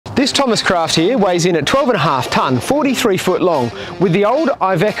This Thomascraft here weighs in at 12.5 tonne, 43 foot long, with the old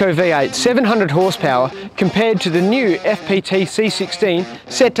Iveco V8 700 horsepower compared to the new FPT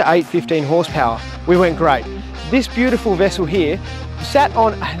C16 set to 815 horsepower. We went great. This beautiful vessel here sat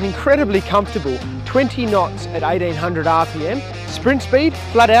on an incredibly comfortable 20 knots at 1800 RPM, sprint speed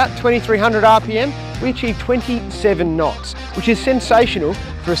flat out 2300 RPM. We achieved 27 knots, which is sensational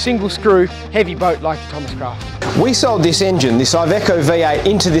for a single screw heavy boat like the Thomascraft. We sold this engine, this Iveco V8,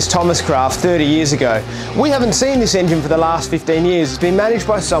 into this Thomascraft 30 years ago. We haven't seen this engine for the last 15 years. It's been managed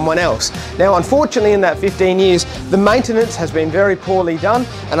by someone else. Now, unfortunately, in that 15 years, the maintenance has been very poorly done,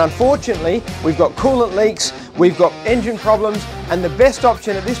 and unfortunately, we've got coolant leaks, we've got engine problems, and the best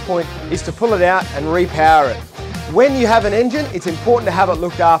option at this point is to pull it out and repower it. When you have an engine, it's important to have it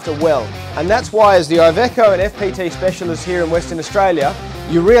looked after well. And that's why, as the Iveco and FPT specialists here in Western Australia,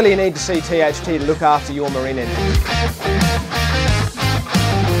 you really need to see THT to look after your marine engine.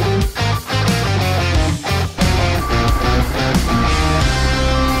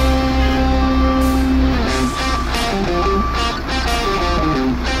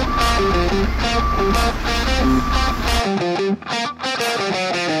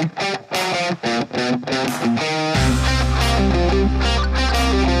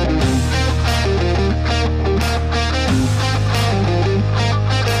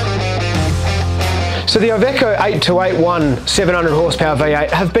 So the Iveco 8281 700 horsepower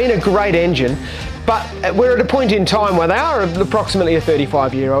V8 have been a great engine, but we're at a point in time where they are approximately a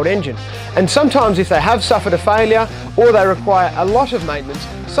 35-year-old engine. And sometimes if they have suffered a failure or they require a lot of maintenance,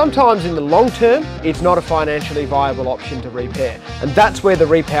 sometimes in the long term, it's not a financially viable option to repair. And that's where the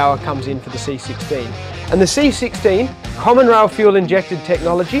repower comes in for the C16. And the C16, common rail fuel injected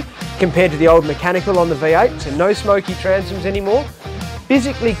technology compared to the old mechanical on the V8, so no smoky transoms anymore,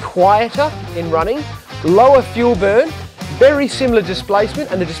 physically quieter in running, lower fuel burn, very similar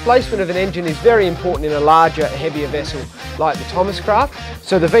displacement, and the displacement of an engine is very important in a larger, heavier vessel like the Thomascraft.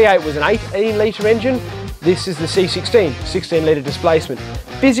 So the V8 was an 18 litre engine, this is the C16, 16 litre displacement.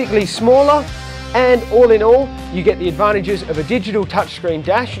 Physically smaller, and all in all, you get the advantages of a digital touchscreen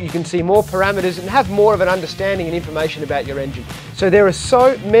dash. You can see more parameters and have more of an understanding and information about your engine. So there are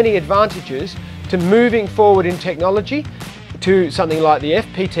so many advantages to moving forward in technology to something like the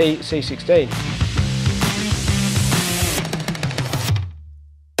FPT C16.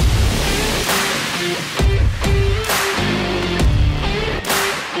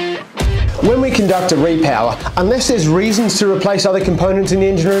 When we conduct a repower, unless there's reasons to replace other components in the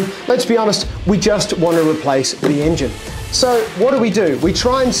engine room, let's be honest, we just want to replace the engine. So what do? We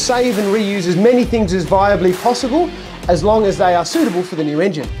try and save and reuse as many things as viably possible, as long as they are suitable for the new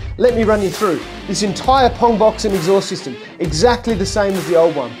engine. Let me run you through. This entire pong box and exhaust system, exactly the same as the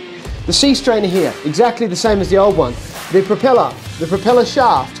old one. The C strainer here, exactly the same as the old one. The propeller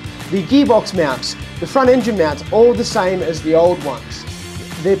shaft, the gearbox mounts, the front engine mounts, all the same as the old ones.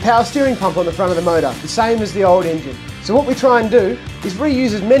 The power steering pump on the front of the motor, the same as the old engine. So what we try and do is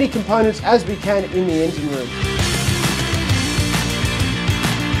reuse as many components as we can in the engine room.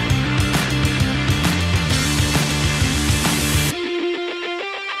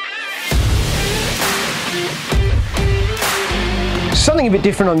 Something a bit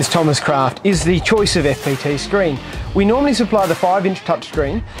different on this Thomascraft is the choice of FPT screen. We normally supply the 5-inch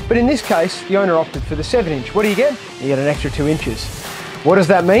touchscreen, but in this case, the owner opted for the 7-inch. What do? You get an extra 2 inches. What does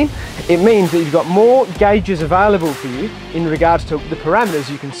that mean? It means that you've got more gauges available for you in regards to the parameters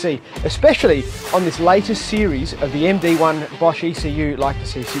you can see, especially on this latest series of the MD1 Bosch ECU like the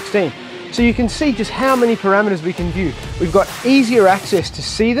C16. So you can see just how many parameters we can view. We've got easier access to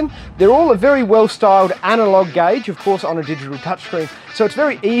see them. They're all a very well styled analog gauge, of course on a digital touchscreen. So it's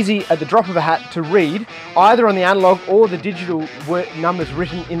very easy at the drop of a hat to read, either on the analog or the digital numbers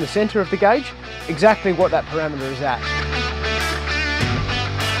written in the center of the gauge, exactly what that parameter is at.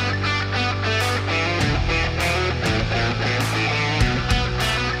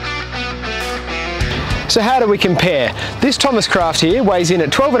 So how do we compare? This Thomascraft here weighs in at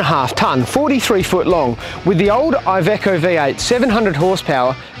 12.5 tonne, 43 foot long, with the old Iveco V8 700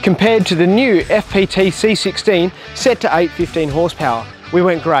 horsepower compared to the new FPT C16 set to 815 horsepower. We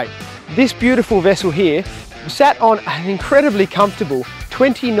went great. This beautiful vessel here sat on an incredibly comfortable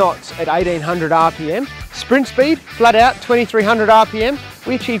 20 knots at 1800 RPM, sprint speed flat out 2300 RPM.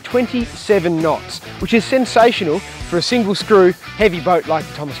 We achieved 27 knots, which is sensational for a single screw heavy boat like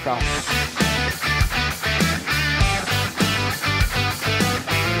the Thomascraft.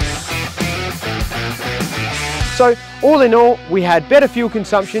 So all in all, we had better fuel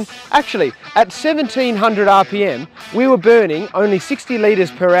consumption. Actually, at 1700 RPM, we were burning only 60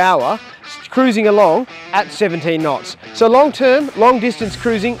 litres per hour, cruising along at 17 knots. So long term, long distance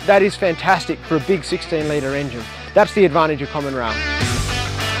cruising, that is fantastic for a big 16 litre engine. That's the advantage of common rail.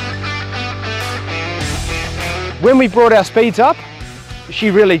 When we brought our speeds up, she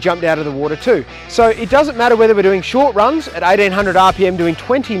really jumped out of the water too. So it doesn't matter whether we're doing short runs at 1800 RPM doing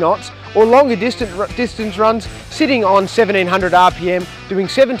 20 knots or longer distance runs sitting on 1700 RPM doing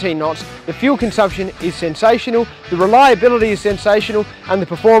 17 knots, the fuel consumption is sensational, the reliability is sensational, and the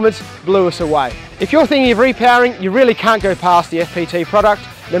performance blew us away. If you're thinking of repowering, you really can't go past the FPT product,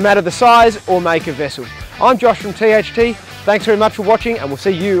 no matter the size or make of vessel. I'm Josh from THT, thanks very much for watching, and we'll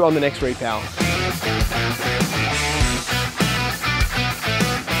see you on the next repower.